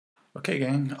Okay,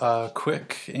 gang,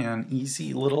 quick and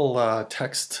easy little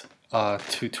text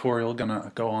tutorial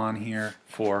gonna go on here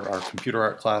for our computer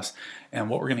art class, and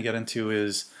what we're gonna get into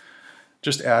is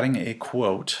just adding a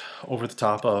quote over the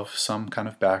top of some kind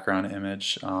of background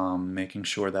image, making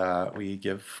sure that we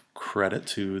give credit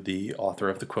to the author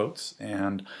of the quotes.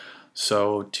 And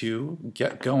so to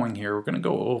get going here, we're gonna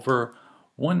go over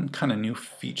one kind of new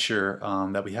feature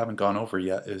that we haven't gone over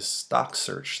yet is stock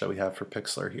search that we have for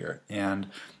Pixlr here. And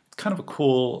kind of a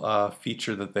cool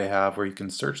feature that they have where you can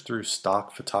search through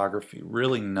stock photography,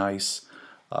 really nice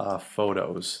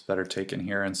photos that are taken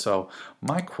here. And so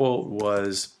my quote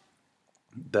was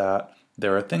that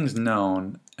there are things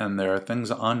known and there are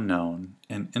things unknown,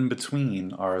 and in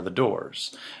between are the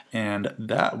doors. And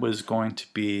that was going to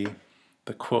be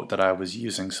the quote that I was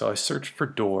using. So I searched for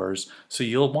doors. So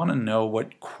you'll want to know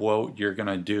what quote you're going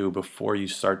to do before you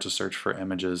start to search for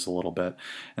images a little bit.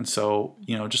 And so,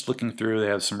 just looking through, they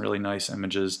have some really nice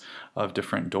images of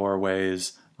different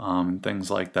doorways, things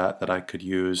like that that I could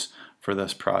use for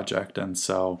this project. And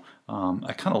so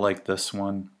I kind of like this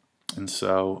one. And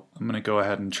so I'm going to go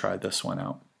ahead and try this one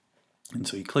out. And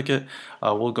so you click it,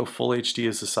 we'll go full HD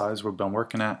as the size we've been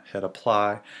working at, hit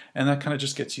apply, and that kind of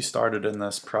just gets you started in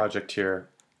this project here,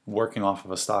 working off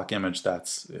of a stock image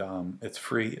that's, it's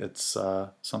free, it's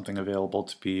something available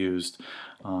to be used.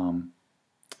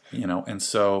 And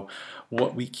so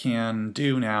what we can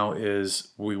do now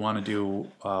is we want to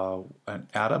do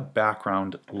add a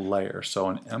background layer. So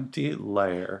an empty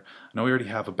layer. I know we already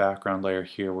have a background layer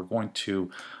here. We're going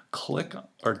to click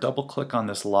or double click on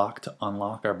this lock to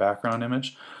unlock our background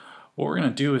image. What we're going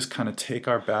to do is kind of take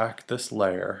this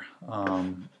layer,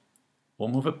 we'll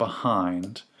move it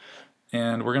behind,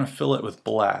 and we're going to fill it with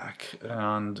black.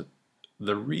 And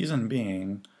the reason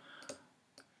being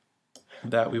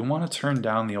that we want to turn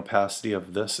down the opacity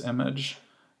of this image,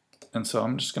 and so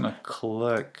I'm just going to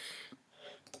click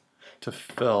to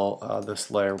fill this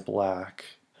layer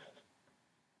black.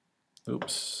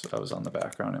 Oops, I was on the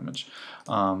background image.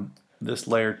 This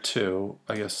layer 2,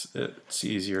 I guess it's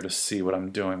easier to see what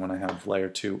I'm doing when I have layer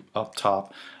 2 up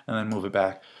top and then move it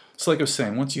back. So like I was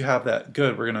saying, once you have that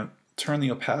good, we're going to turn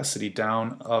the opacity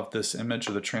down of this image,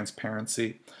 or the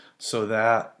transparency, so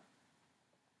that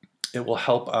it will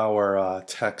help our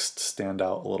text stand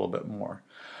out a little bit more.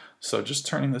 So just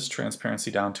turning this transparency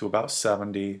down to about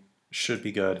 70 should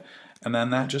be good. And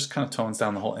then that just kind of tones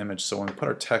down the whole image, so when we put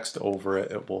our text over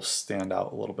it, it will stand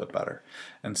out a little bit better.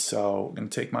 And so I'm going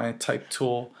to take my type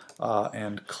tool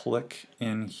and click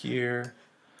in here.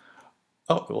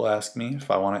 Oh, it will ask me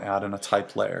if I want to add in a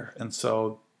type layer. And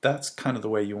so that's kind of the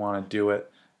way you want to do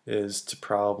it, is to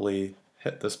probably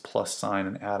hit this plus sign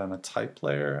and add in a type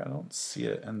layer. I don't see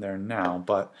it in there now,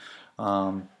 but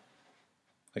I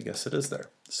guess it is there.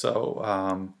 So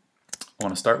I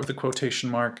want to start with a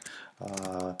quotation mark.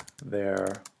 There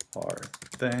are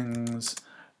things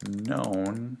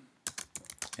known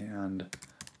and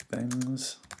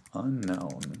things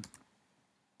unknown,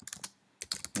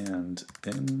 and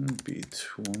in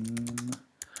between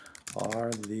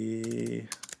are the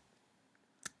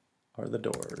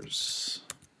doors.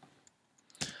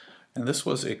 And this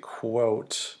was a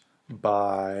quote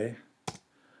by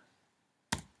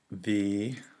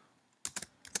the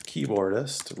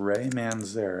keyboardist Ray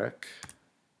Manzarek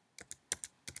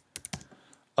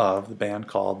of the band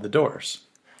called The Doors.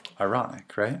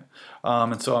 Ironic, right?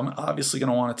 And so I'm obviously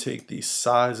going to want to take the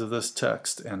size of this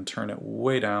text and turn it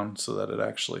way down so that it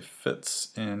actually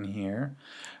fits in here.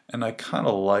 And I kind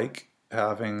of like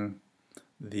having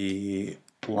the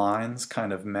lines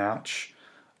kind of match.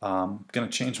 I'm going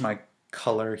to change my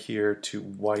color here to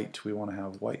white. We want to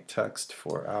have white text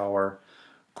for our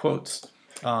quotes.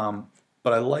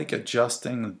 But I like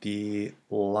adjusting the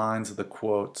lines of the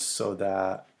quotes so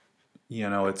that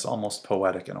it's almost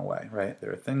poetic in a way, right?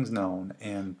 There are things known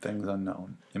and things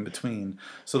unknown in between.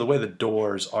 So the way the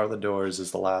doors are the doors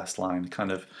is the last line,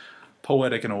 kind of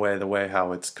poetic in a way, the way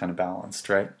how it's kind of balanced,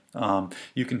 right?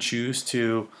 You can choose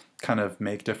to kind of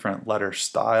make different letter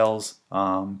styles,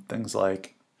 things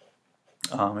like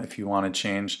if you want to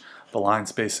change the line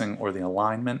spacing or the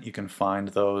alignment, you can find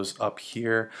those up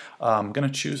here. I'm going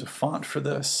to choose a font for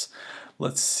this.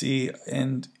 Let's see,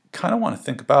 and kind of want to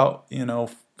think about,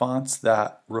 fonts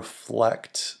that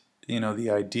reflect, the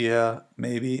idea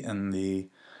maybe in the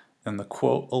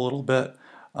quote a little bit.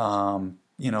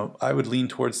 I would lean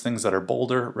towards things that are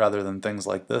bolder rather than things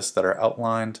like this that are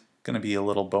outlined. Going to be a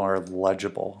little more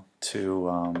legible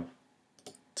to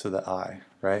the eye,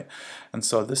 right? And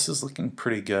so this is looking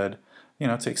pretty good.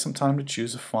 Take some time to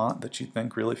choose a font that you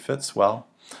think really fits well.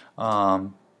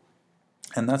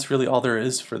 And that's really all there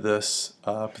is for this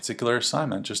particular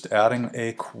assignment, just adding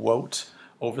a quote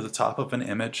over the top of an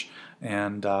image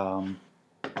and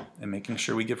making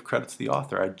sure we give credit to the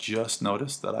author. I just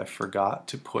noticed that I forgot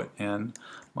to put in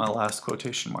my last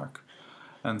quotation mark.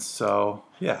 And so,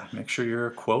 yeah, make sure your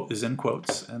quote is in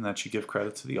quotes and that you give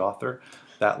credit to the author.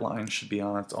 That line should be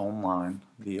on its own line,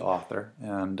 the author.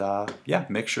 And yeah,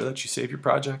 make sure that you save your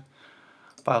project.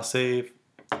 File save.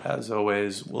 As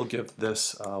always, we'll give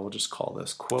this, we'll just call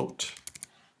this quote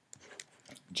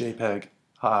JPEG,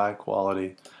 high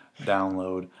quality,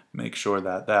 download. Make sure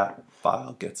that that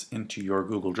file gets into your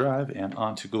Google Drive and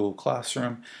onto Google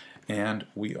Classroom, and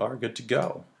we are good to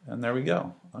go. And there we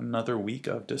go, another week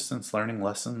of distance learning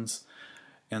lessons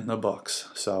in the books.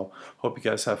 So hope you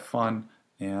guys have fun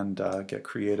and get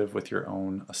creative with your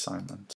own assignment.